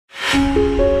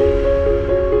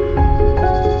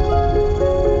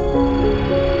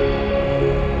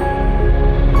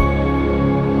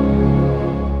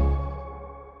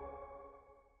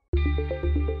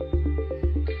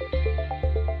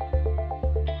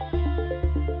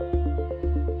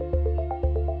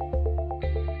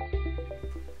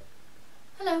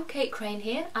Hello, Kate Crane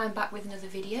here. I'm back with another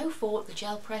video for the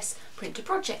Gel Press Print to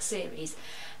Project series.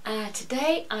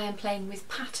 Today I am playing with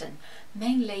pattern,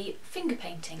 mainly finger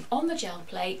painting on the gel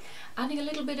plate, adding a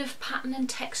little bit of pattern and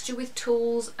texture with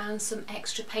tools and some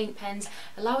extra paint pens,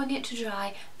 allowing it to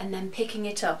dry and then picking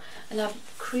it up. And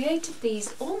I've created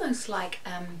these almost like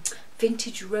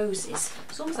vintage roses.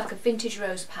 It's almost like a vintage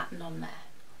rose pattern on there.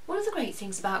 One of the great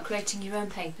things about creating your own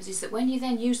papers is that when you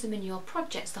then use them in your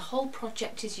projects, the whole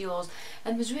project is yours,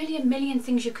 and there's really a million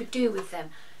things you could do with them.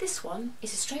 This one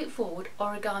is a straightforward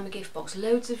origami gift box,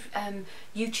 loads of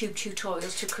YouTube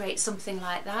tutorials to create something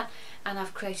like that, and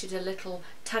I've created a little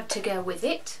tag to go with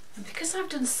it. And because I've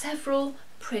done several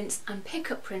prints and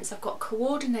pick-up prints, I've got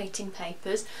coordinating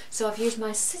papers, so I've used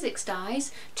my Sizzix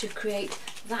dies to create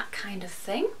that kind of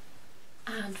thing.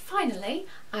 And finally,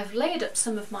 I've layered up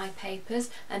some of my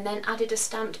papers and then added a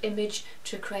stamped image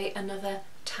to create another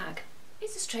tag.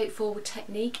 It's a straightforward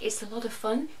technique, it's a lot of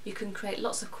fun, you can create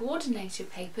lots of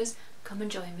coordinated papers. Come and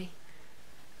join me.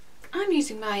 I'm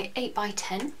using my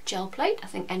 8x10 gel plate, I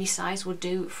think any size would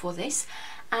do for this,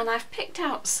 and I've picked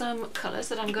out some colours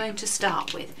that I'm going to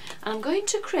start with. And I'm going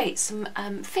to create some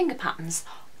finger patterns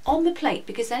on the plate,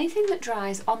 because anything that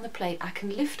dries on the plate I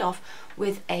can lift off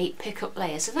with a pick-up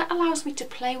layer. So that allows me to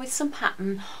play with some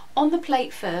pattern on the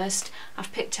plate first.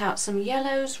 I've picked out some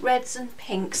yellows, reds and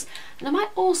pinks, and I might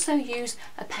also use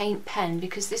a paint pen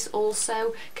because this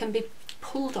also can be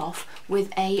pulled off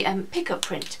with a pick-up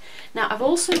print. Now I've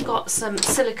also got some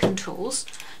silicone tools,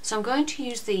 so I'm going to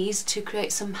use these to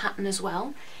create some pattern as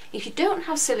well. If you don't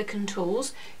have silicone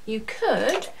tools, you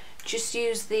could just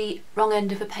use the wrong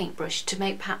end of a paintbrush to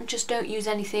make pattern, just don't use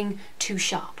anything too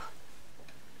sharp.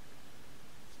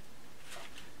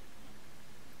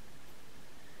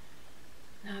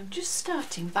 Now I'm just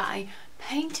starting by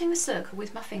painting a circle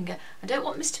with my finger. I don't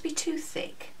want this to be too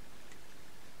thick,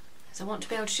 as I want to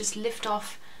be able to just lift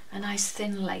off a nice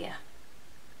thin layer.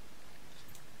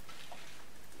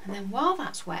 And then while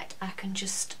that's wet, I can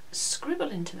just scribble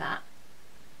into that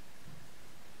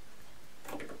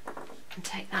and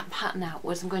take that pattern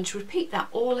outwards. I'm going to repeat that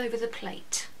all over the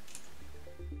plate.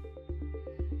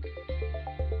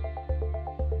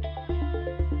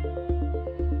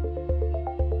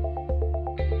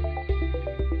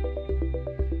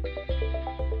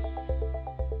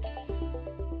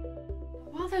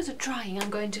 While those are drying, I'm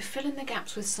going to fill in the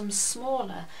gaps with some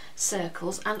smaller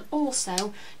circles and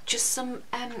also just some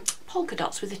polka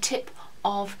dots with the tip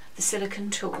of the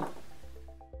silicone tool.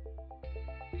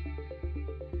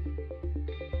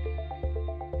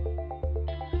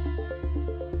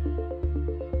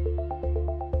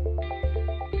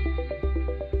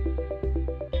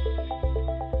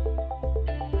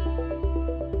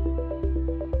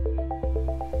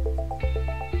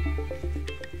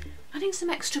 Adding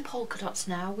some extra polka dots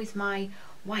now with my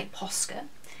white Posca,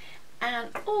 and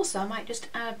also I might just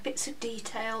add bits of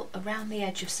detail around the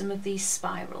edge of some of these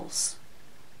spirals.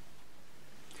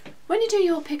 When you do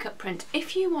your pick-up print,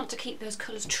 if you want to keep those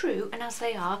colours true and as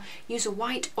they are, use a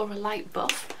white or a light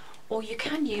buff, or you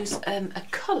can use a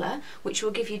colour which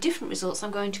will give you different results.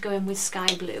 I'm going to go in with sky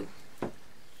blue.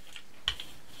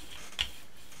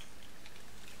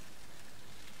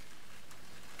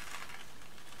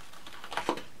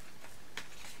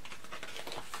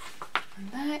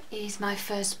 There is my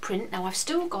first print. Now I've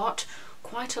still got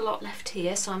quite a lot left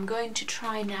here, so I'm going to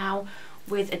try now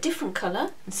with a different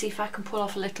colour and see if I can pull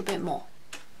off a little bit more.